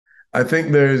I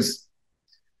think there's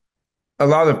a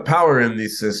lot of power in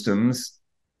these systems,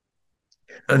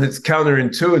 and it's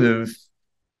counterintuitive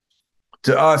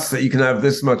to us that you can have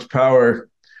this much power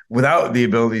without the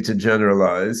ability to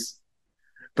generalize.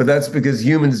 But that's because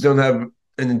humans don't have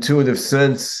an intuitive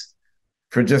sense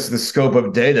for just the scope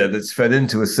of data that's fed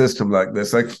into a system like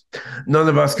this. Like none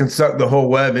of us can suck the whole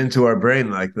web into our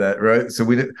brain like that, right? So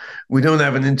we don't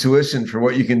have an intuition for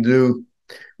what you can do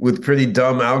with pretty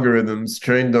dumb algorithms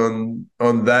trained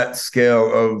on that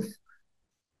scale of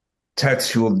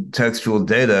textual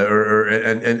data or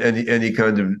any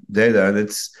kind of data. And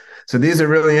it's so these are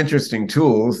really interesting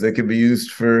tools that can be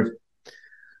used for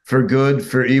good,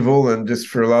 for evil, and just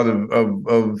for a lot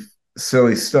of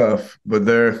silly stuff. But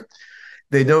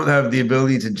they don't have the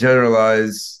ability to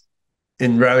generalize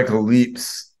in radical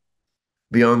leaps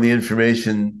beyond the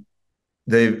information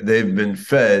they've been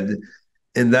fed.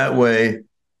 In that way,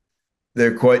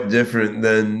 they're quite different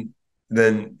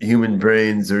than human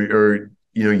brains or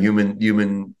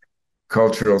human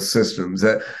cultural systems.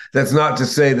 That's not to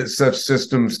say that such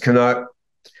systems cannot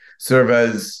serve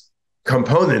as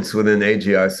components within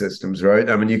AGI systems, right?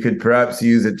 I mean, you could perhaps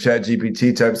use a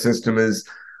ChatGPT type system as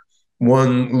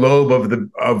one lobe of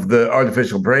the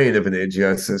artificial brain of an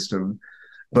AGI system,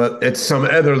 but it's some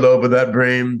other lobe of that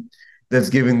brain that's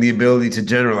giving the ability to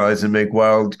generalize and make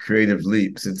wild creative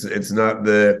leaps. It's not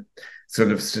the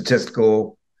sort of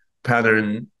statistical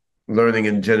pattern learning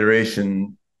and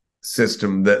generation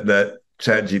system that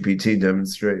ChatGPT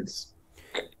demonstrates.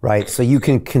 Right. So you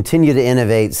can continue to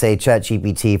innovate, say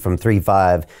ChatGPT from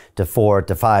 3.5 to 4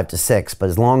 to 5 to 6, but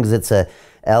as long as it's a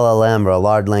LLM or a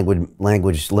large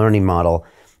language learning model,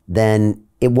 then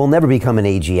it will never become an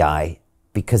AGI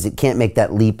because it can't make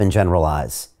that leap and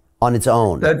generalize on its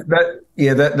own. That's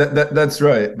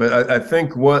right. But I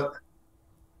think what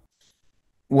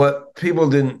people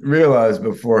didn't realize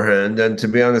beforehand, and to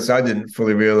be honest, I didn't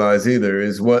fully realize either,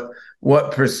 is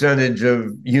what percentage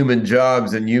of human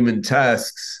jobs and human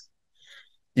tasks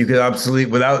you could obsolete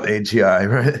without AGI,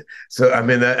 right? So I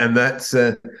mean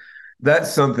that's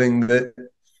something that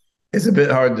is a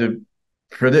bit hard to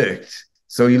predict.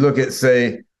 So you look at,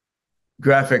 say,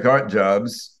 graphic art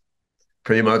jobs,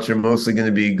 pretty much are mostly going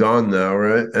to be gone now,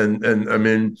 right? And I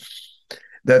mean,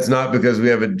 that's not because we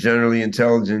have a generally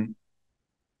intelligent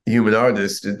human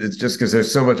artist. It's just because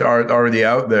there's so much art already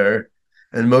out there,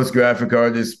 and most graphic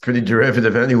art is pretty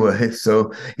derivative anyway.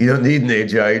 So you don't need an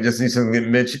AGI. You just need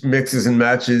something that mixes and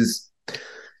matches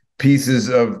pieces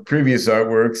of previous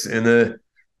artworks in a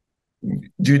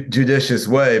judicious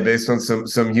way based on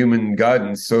some human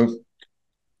guidance. So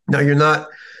now you're not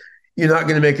going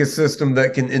to make a system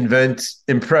that can invent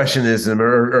impressionism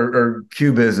or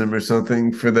cubism or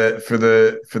something for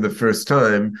the first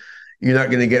time. You're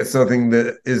not going to get something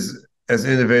that is as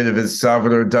innovative as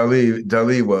Salvador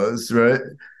Dali was, right?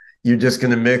 You're just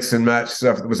going to mix and match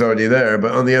stuff that was already there.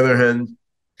 But on the other hand,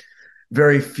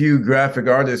 very few graphic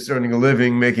artists earning a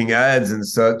living making ads and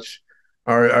such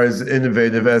are as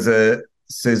innovative as a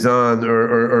Cezanne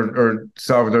or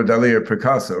Salvador Dali or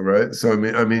Picasso, right? So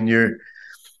I mean,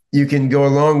 you can go a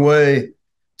long way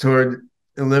toward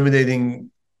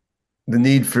eliminating the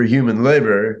need for human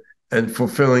labor and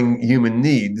fulfilling human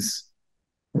needs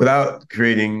without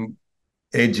creating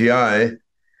AGI.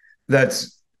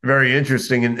 That's very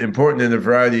interesting and important in a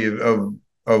variety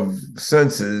of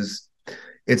senses.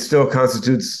 It still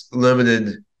constitutes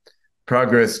limited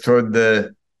progress toward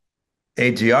the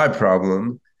AGI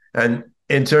problem. And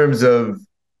in terms of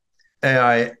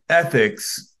AI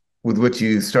ethics, with which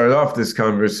you start off this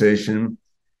conversation,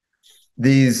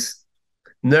 these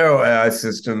narrow AI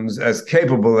systems, as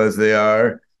capable as they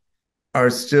are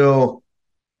still,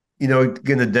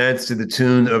 going to dance to the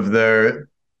tune of their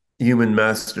human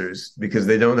masters because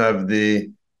they don't have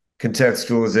the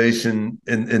contextualization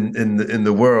in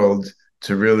the world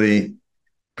to really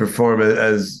perform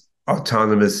as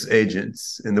autonomous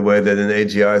agents in the way that an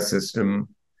AGI system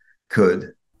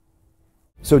could.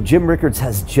 So Jim Rickards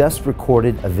has just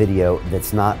recorded a video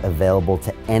that's not available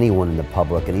to anyone in the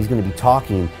public, and he's going to be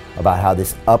talking about how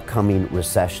this upcoming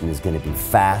recession is going to be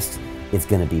fast, it's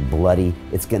going to be bloody,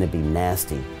 it's going to be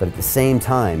nasty. But at the same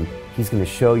time, he's going to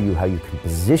show you how you can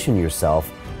position yourself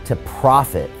to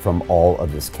profit from all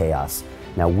of this chaos.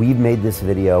 Now, we've made this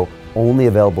video only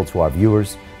available to our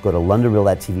viewers. Go to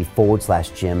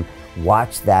londonreal.tv/Jim.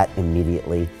 Watch that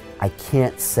immediately. I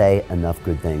can't say enough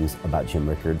good things about Jim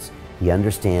Rickards. He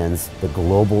understands the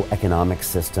global economic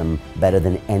system better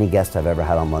than any guest I've ever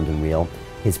had on London Real.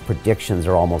 His predictions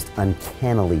are almost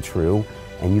uncannily true,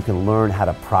 and you can learn how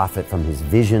to profit from his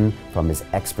vision, from his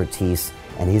expertise,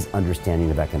 and his understanding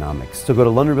of economics. So go to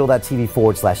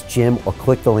londonreal.tv/Jim or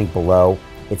click the link below.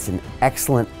 It's an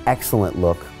excellent, excellent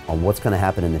look on what's going to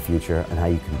happen in the future and how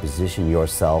you can position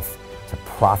yourself to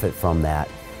profit from that.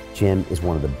 Jim is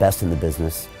one of the best in the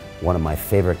business, one of my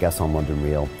favorite guests on London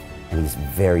Real, and he's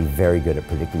very, very good at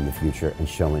predicting the future and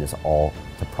showing us all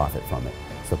to profit from it.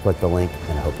 So click the link,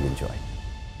 and I hope you enjoy.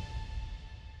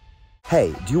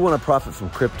 Hey, do you want to profit from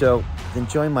crypto? Then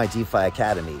join my DeFi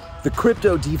Academy. The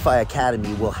Crypto DeFi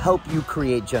Academy will help you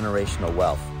create generational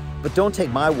wealth. But don't take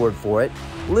my word for it.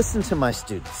 Listen to my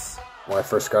students. When I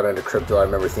first got into crypto, I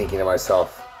remember thinking to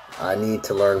myself, I need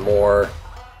to learn more.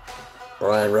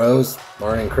 Brian Rose,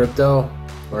 learning crypto,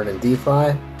 learning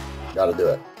DeFi, gotta do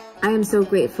it. I am so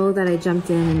grateful that I jumped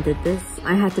in and did this.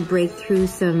 I had to break through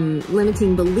some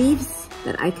limiting beliefs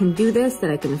that I can do this,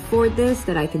 that I can afford this,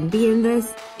 that I can be in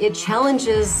this. It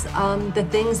challenges the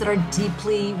things that are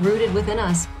deeply rooted within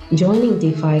us. Joining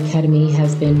DeFi Academy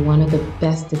has been one of the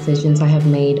best decisions I have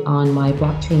made on my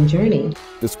blockchain journey.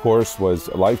 This course was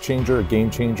a life changer, a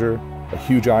game changer, a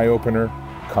huge eye-opener,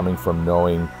 coming from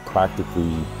knowing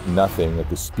practically nothing at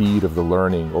the speed of the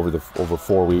learning over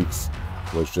 4 weeks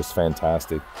was just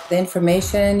fantastic. The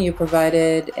information you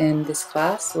provided in this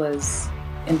class was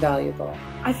invaluable.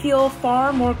 I feel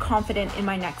far more confident in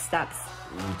my next steps.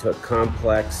 You took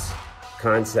complex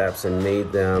concepts and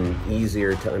made them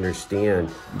easier to understand.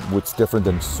 What's different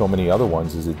than so many other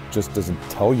ones is it just doesn't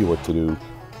tell you what to do.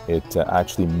 It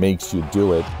actually makes you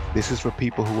do it. This is for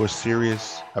people who are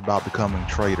serious about becoming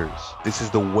traders. This is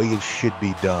the way it should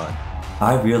be done.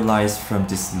 I realized from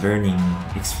this learning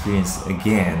experience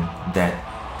again that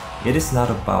it is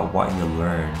not about what you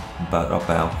learn, but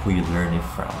about who you learn it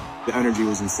from. The energy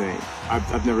was insane.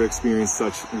 I've never experienced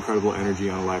such incredible energy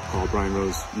on a live call. Brian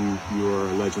Rose, you are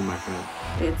a legend, my friend.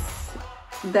 It's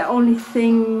the only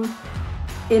thing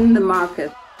in the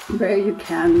market where you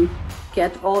can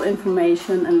get all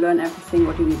information and learn everything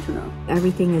what you need to know.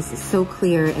 Everything is so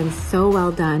clear and so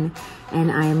well done,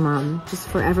 and I'm just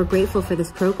forever grateful for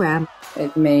this program.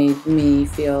 It made me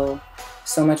feel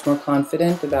so much more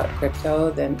confident about crypto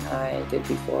than I did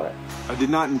before. I did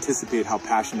not anticipate how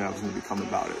passionate I was going to become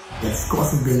about it. It's of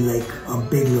course been like a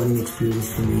big learning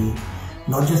experience for me,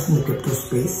 not just in the crypto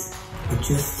space, but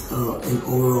just an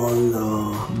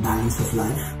overall balance of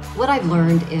life. What I've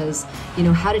learned is,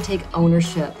 how to take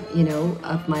ownership,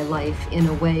 of my life in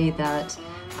a way that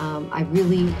I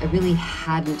really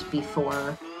hadn't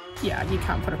before. Yeah, you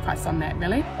can't put a price on that,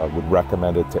 really. I would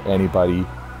recommend it to anybody,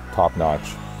 top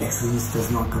notch. Excellence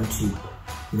does not come cheap.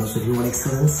 So if you want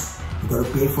excellence, you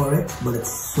gotta pay for it, but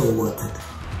it's so worth it.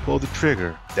 Pull the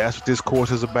trigger. That's what this course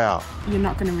is about. You're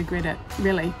not going to regret it,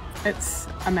 really. It's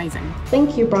amazing.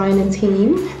 Thank you, Brian and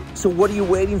team. So what are you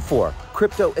waiting for?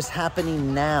 Crypto is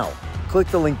happening now. Click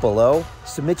the link below,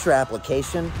 submit your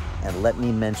application, and let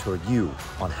me mentor you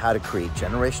on how to create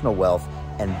generational wealth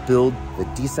and build the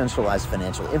decentralized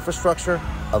financial infrastructure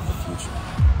of the future.